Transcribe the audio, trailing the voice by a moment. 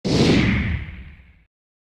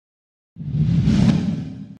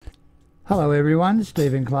Hello everyone,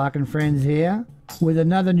 Stephen Clark and friends here with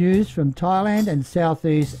another news from Thailand and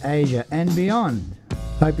Southeast Asia and beyond.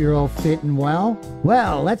 Hope you're all fit and well.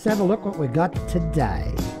 Well, let's have a look what we got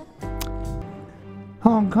today.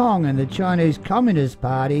 Hong Kong and the Chinese Communist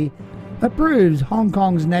Party approves Hong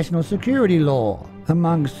Kong's national security law,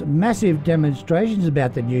 amongst massive demonstrations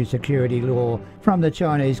about the new security law from the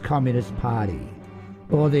Chinese Communist Party.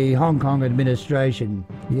 Or the Hong Kong administration.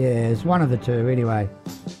 Yes, one of the two anyway.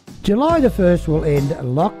 July the 1st will end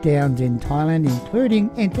lockdowns in Thailand,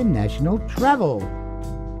 including international travel.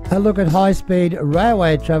 A look at high-speed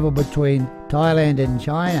railway travel between Thailand and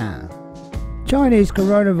China. Chinese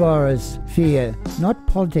coronavirus fear, not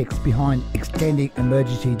politics behind extending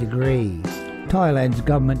emergency degree. Thailand's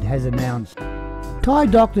government has announced. Thai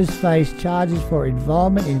doctors face charges for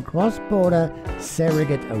involvement in cross-border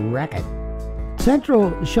surrogate racket.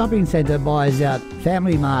 Central Shopping Centre buys out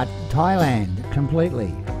Family Mart Thailand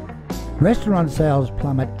completely. Restaurant sales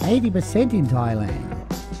plummet 80% in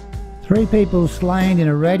Thailand. 3 people slain in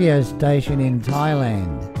a radio station in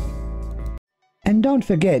Thailand. And don't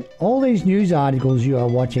forget, all these news articles you are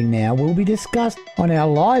watching now will be discussed on our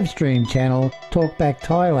live stream channel, Talkback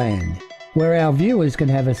Thailand, where our viewers can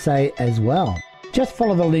have a say as well. Just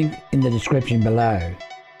follow the link in the description below.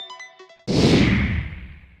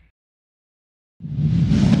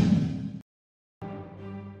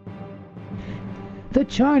 The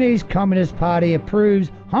Chinese Communist Party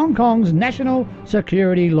approves Hong Kong's national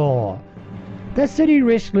security law. The city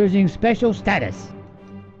risks losing special status.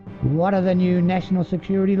 What are the new national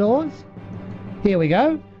security laws? Here we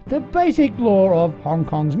go. The basic law of Hong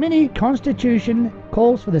Kong's mini-constitution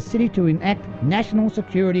calls for the city to enact national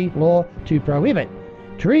security law to prohibit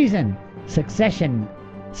treason, secession,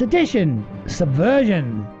 sedition,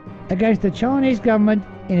 subversion against the Chinese government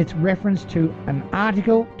in its reference to an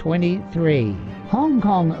Article 23. Hong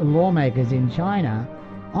Kong lawmakers in China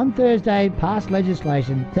on Thursday passed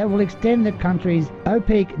legislation that will extend the country's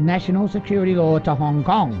opaque national security law to Hong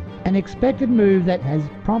Kong, an expected move that has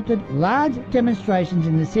prompted large demonstrations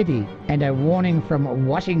in the city and a warning from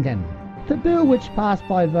Washington. The bill, which passed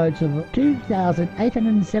by votes of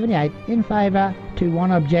 2,878 in favour to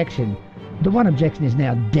one objection. The one objection is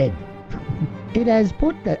now dead. It has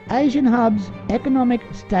put the Asian hub's economic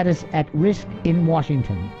status at risk in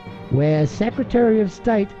Washington, where Secretary of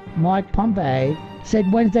State Mike Pompeo said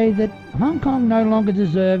Wednesday that Hong Kong no longer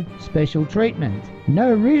deserved special treatment.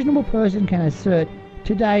 No reasonable person can assert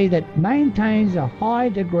today that maintains a high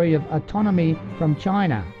degree of autonomy from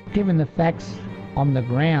China, given the facts on the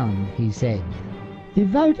ground, he said. The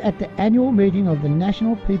vote at the annual meeting of the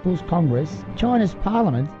National People's Congress, China's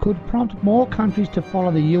parliament, could prompt more countries to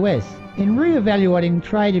follow the US in re-evaluating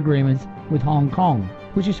trade agreements with Hong Kong,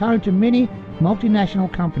 which is home to many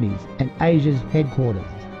multinational companies and Asia's headquarters.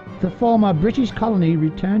 The former British colony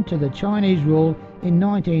returned to the Chinese rule in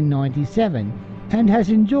 1997 and has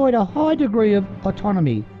enjoyed a high degree of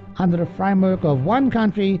autonomy under the framework of one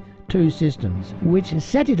country, two systems, which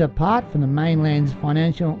set it apart from the mainland's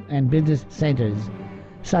financial and business centres,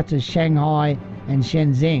 such as Shanghai and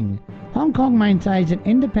Shenzhen. Hong Kong maintains an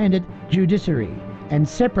independent judiciary and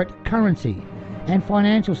separate currency and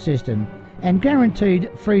financial system and guaranteed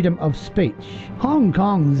freedom of speech. Hong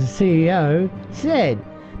Kong's CEO said,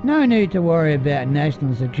 "No need to worry about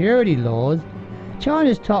national security laws."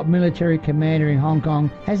 China's top military commander in Hong Kong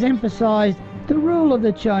has emphasized the rule of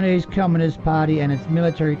the Chinese Communist Party, and its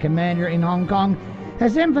military commander in Hong Kong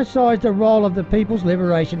has emphasized the role of the People's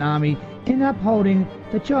Liberation Army in upholding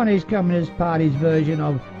the Chinese Communist Party's version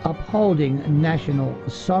of upholding national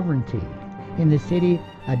sovereignty in the city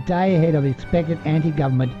a day ahead of expected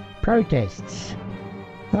anti-government protests.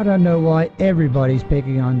 I don't know why everybody's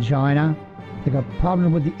picking on China. They've got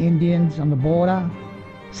problems with the Indians on the border,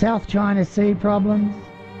 South China Sea problems,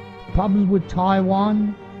 problems with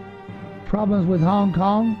Taiwan, problems with Hong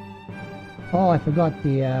Kong. Oh, I forgot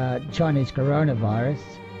the Chinese coronavirus.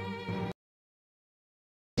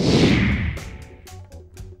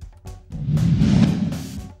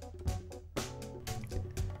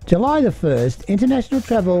 July the 1st, international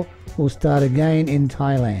travel will start again in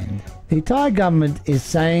Thailand. The Thai government is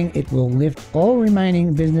saying it will lift all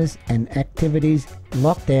remaining business and activities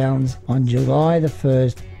lockdowns on July the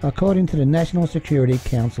 1st, according to the National Security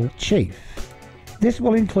Council chief. This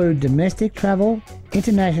will include domestic travel,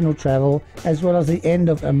 international travel, as well as the end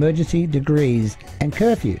of emergency degrees and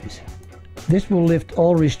curfews. This will lift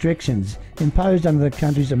all restrictions imposed under the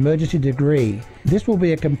country's emergency degree. This will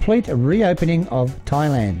be a complete reopening of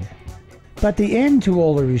Thailand. But the end to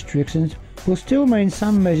all the restrictions will still mean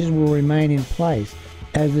some measures will remain in place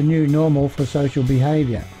as the new normal for social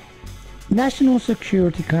behaviour. National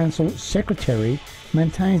Security Council Secretary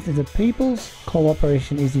maintains that the people's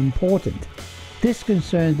cooperation is important. This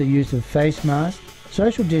concerns the use of face masks,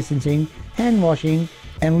 social distancing, hand washing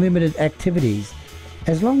and limited activities.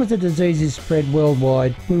 As long as the disease is spread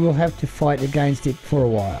worldwide, we will have to fight against it for a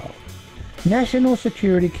while. National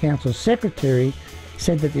Security Council Secretary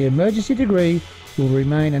said that the emergency decree will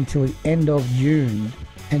remain until the end of June,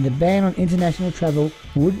 and the ban on international travel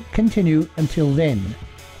would continue until then.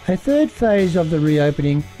 A third phase of the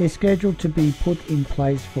reopening is scheduled to be put in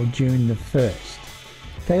place for June the 1st.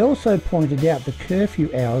 They also pointed out the curfew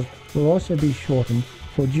hours will also be shortened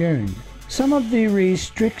for June. Some of the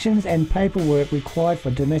restrictions and paperwork required for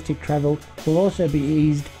domestic travel will also be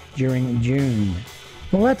eased during June.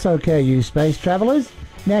 Well, that's okay, you space travellers.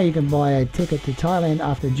 Now you can buy a ticket to Thailand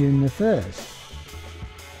after June the 1st.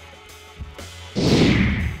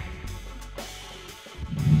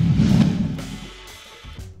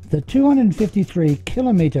 The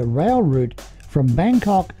 253-kilometre rail route from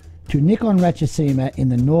Bangkok to Nakhon Ratchasima in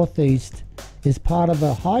the northeast is part of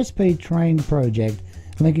a high-speed train project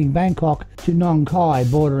linking Bangkok to Nong Khai,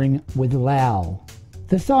 bordering with Laos.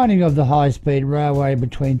 The signing of the high-speed railway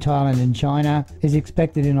between Thailand and China is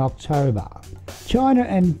expected in October. China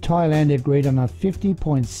and Thailand agreed on a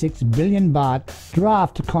 50.6 billion baht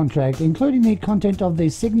draft contract, including the content of the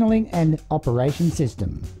signalling and operation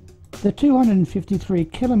system. The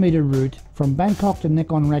 253-kilometre route from Bangkok to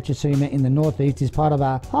Nakhon Ratchasima in the northeast is part of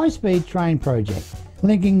a high-speed train project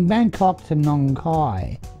linking Bangkok to Nong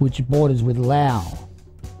Khai, which borders with Laos,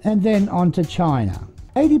 and then on to China.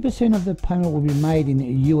 80% of the payment will be made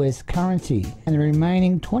in US currency, and the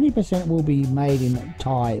remaining 20% will be made in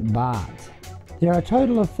Thai baht. There are a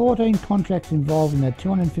total of 14 contracts involved in the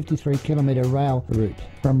 253-kilometre rail route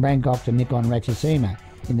from Bangkok to Nakhon Ratchasima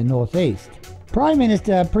in the northeast. Prime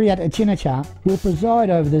Minister Prayut Chan-o-cha will preside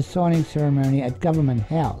over the signing ceremony at Government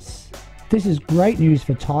House. This is great news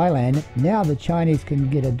for Thailand. Now the Chinese can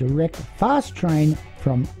get a direct fast train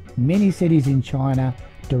from many cities in China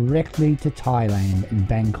directly to Thailand and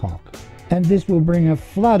Bangkok. And this will bring a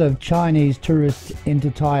flood of Chinese tourists into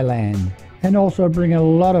Thailand, and also bring a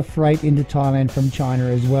lot of freight into Thailand from China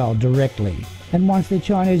as well, directly. And once the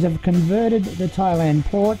Chinese have converted the Thailand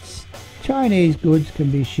ports, Chinese goods can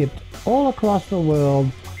be shipped all across the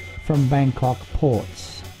world from Bangkok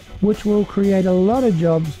ports, which will create a lot of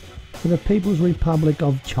jobs for the People's Republic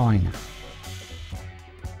of China.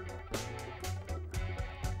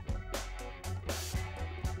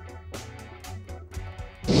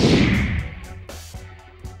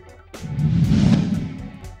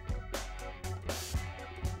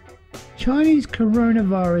 Chinese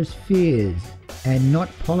coronavirus fears and not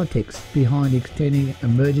politics behind extending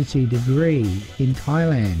emergency degree in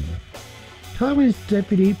Thailand. Thailand's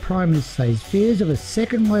Deputy Prime Minister says fears of a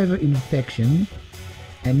second wave of infection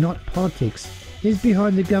and not politics is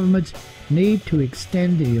behind the government's need to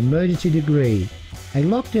extend the emergency degree.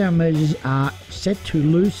 Lockdown measures are set to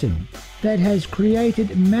loosen that has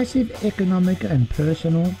created massive economic and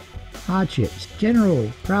personal hardships.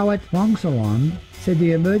 General Prawit Wongsawan said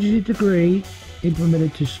the emergency degree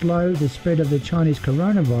implemented to slow the spread of the Chinese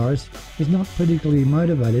coronavirus is not politically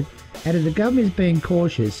motivated, and the government is being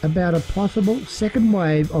cautious about a possible second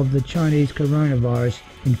wave of the Chinese coronavirus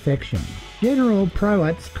infection. General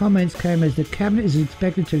Prawit's comments came as the cabinet is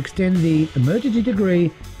expected to extend the emergency degree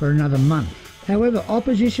for another month. However,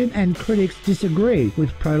 opposition and critics disagree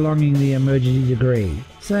with prolonging the emergency degree,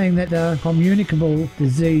 saying that the Communicable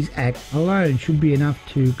Disease Act alone should be enough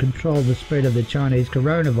to control the spread of the Chinese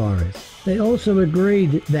coronavirus. They also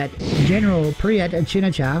agreed that General Prayut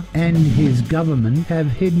Chan-o-cha and his government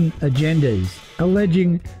have hidden agendas,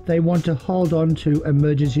 alleging they want to hold on to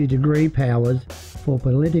emergency degree powers for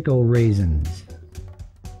political reasons.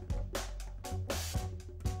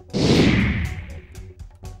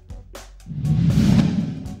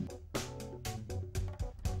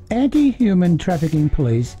 Anti-human trafficking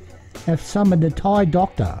police have summoned a Thai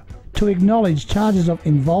doctor to acknowledge charges of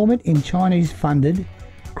involvement in Chinese-funded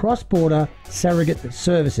cross-border surrogate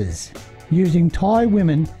services, using Thai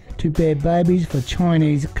women to bear babies for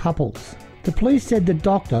Chinese couples. The police said the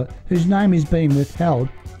doctor, whose name is being withheld,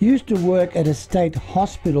 used to work at a state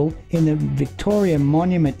hospital in the Victoria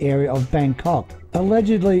Monument area of Bangkok,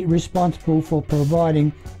 allegedly responsible for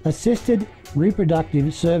providing assisted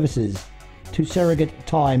reproductive services to surrogate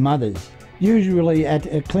Thai mothers, usually at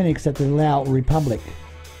clinics at the Lao Republic.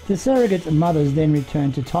 The surrogate mothers then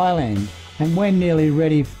returned to Thailand, and when nearly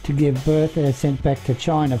ready to give birth, they are sent back to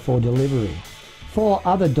China for delivery. 4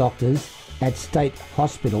 other doctors at state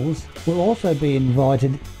hospitals will also be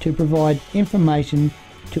invited to provide information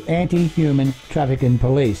to anti-human trafficking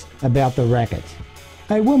police about the racket.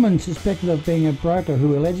 A woman suspected of being a broker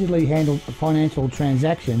who allegedly handled financial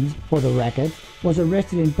transactions for the racket was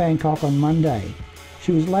arrested in Bangkok on Monday.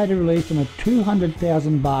 She was later released on a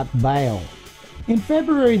 200,000 baht bail. In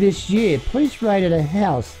February this year, police raided a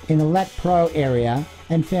house in the Lat Pro area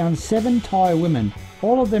and found 7 Thai women,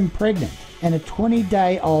 all of them pregnant, and a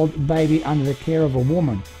 20-day-old baby under the care of a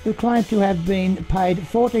woman who claimed to have been paid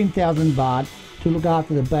 14,000 baht to look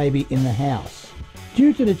after the baby in the house.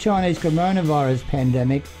 Due to the Chinese coronavirus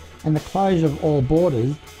pandemic and the closure of all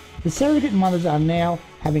borders, the surrogate mothers are now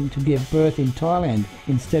having to give birth in Thailand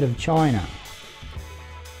instead of China.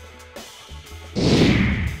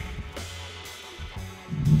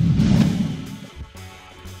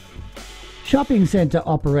 Shopping centre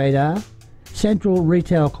operator Central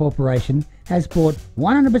Retail Corporation has bought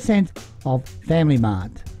 100% of Family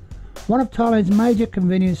Mart, one of Thailand's major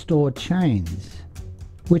convenience store chains,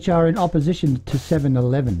 which are in opposition to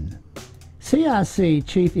 7-Eleven. CRC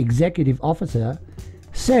Chief Executive Officer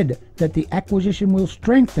said that the acquisition will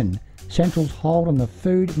strengthen Central's hold on the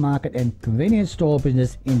food market and convenience store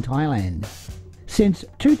business in Thailand. Since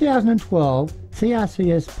 2012,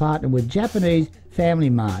 CRC has partnered with Japanese Family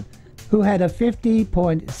Mart, who had a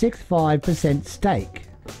 50.65% stake.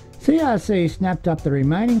 CRC snapped up the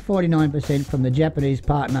remaining 49% from the Japanese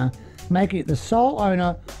partner, making it the sole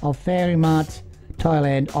owner of Family Mart's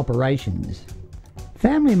Thailand operations.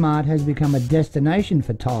 Family Mart has become a destination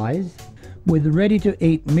for Thais, with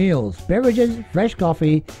ready-to-eat meals, beverages, fresh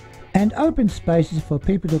coffee, and open spaces for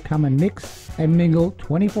people to come and mix and mingle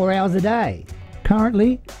 24 hours a day.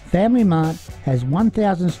 Currently, Family Mart has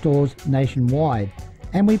 1,000 stores nationwide,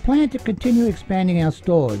 and we plan to continue expanding our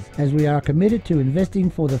stores as we are committed to investing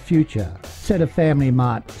for the future, said a Family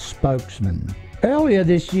Mart spokesman. Earlier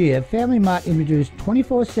this year, Family Mart introduced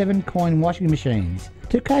 24/7 coin washing machines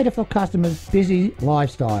to cater for customers' busy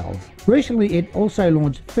lifestyles. Recently, it also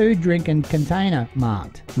launched Food, Drink and Container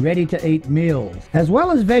Mart, ready-to-eat meals, as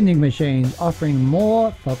well as vending machines offering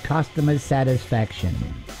more for customer satisfaction.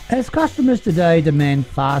 As customers today demand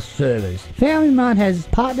fast service, Family Mart has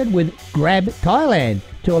partnered with Grab Thailand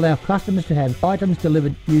to allow customers to have items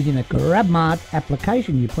delivered using a GrabMart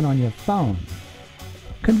application you put on your phone.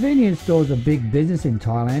 Convenience stores are big business in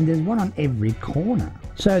Thailand. There's one on every corner.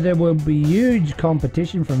 So there will be huge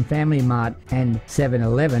competition from Family Mart and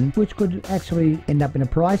 7-Eleven, which could actually end up in a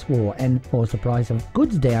price war and force the price of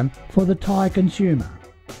goods down for the Thai consumer.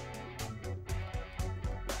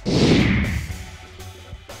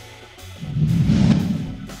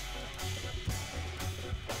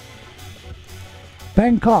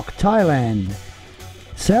 Bangkok, Thailand.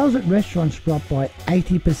 Sales at restaurants dropped by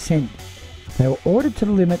 80%. They were ordered to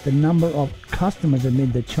limit the number of customers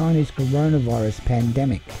amid the Chinese coronavirus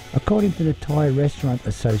pandemic, according to the Thai Restaurant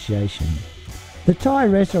Association. The Thai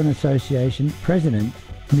Restaurant Association President,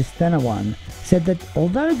 Ms. Thanawan, said that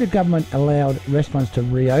although the government allowed restaurants to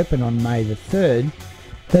reopen on May the 3rd,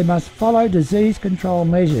 they must follow disease control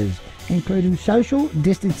measures, including social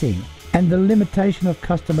distancing and the limitation of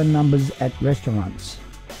customer numbers at restaurants.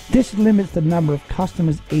 This limits the number of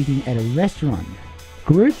customers eating at a restaurant.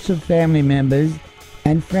 Groups of family members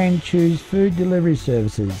and friends choose food delivery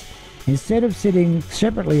services instead of sitting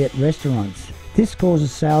separately at restaurants. This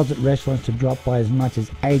causes sales at restaurants to drop by as much as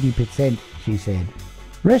 80%, she said.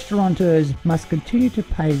 Restaurateurs must continue to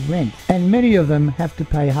pay rent, and many of them have to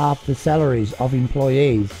pay half the salaries of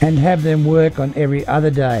employees and have them work on every other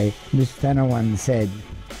day, Ms. Thanawan said.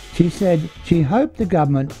 She said she hoped the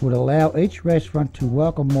government would allow each restaurant to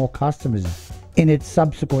welcome more customers in its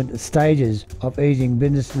subsequent stages of easing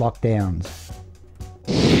business lockdowns.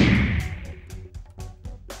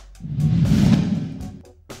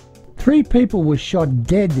 3 people were shot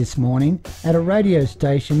dead this morning at a radio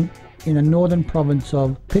station in the northern province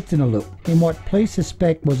of Phitsanulok in what police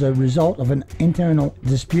suspect was a result of an internal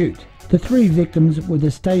dispute. The 3 victims were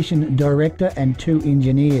the station director and 2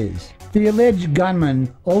 engineers. The alleged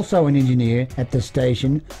gunman, also an engineer at the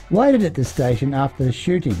station, waited at the station after the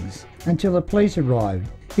shootings until the police arrived.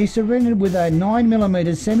 He surrendered with a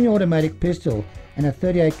 9mm semi-automatic pistol and a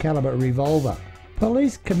 .38 caliber revolver.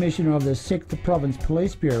 Police Commissioner of the 6th Province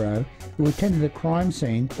Police Bureau, who attended the crime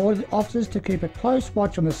scene, ordered officers to keep a close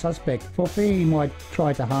watch on the suspect for fear he might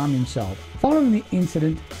try to harm himself. Following the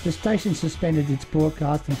incident, the station suspended its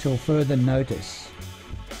broadcast until further notice.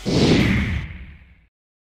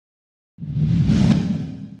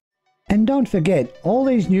 And don't forget, all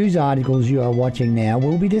these news articles you are watching now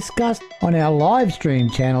will be discussed on our live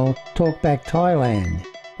stream channel, Talkback Thailand,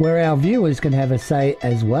 where our viewers can have a say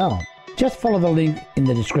as well. Just follow the link in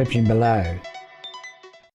the description below.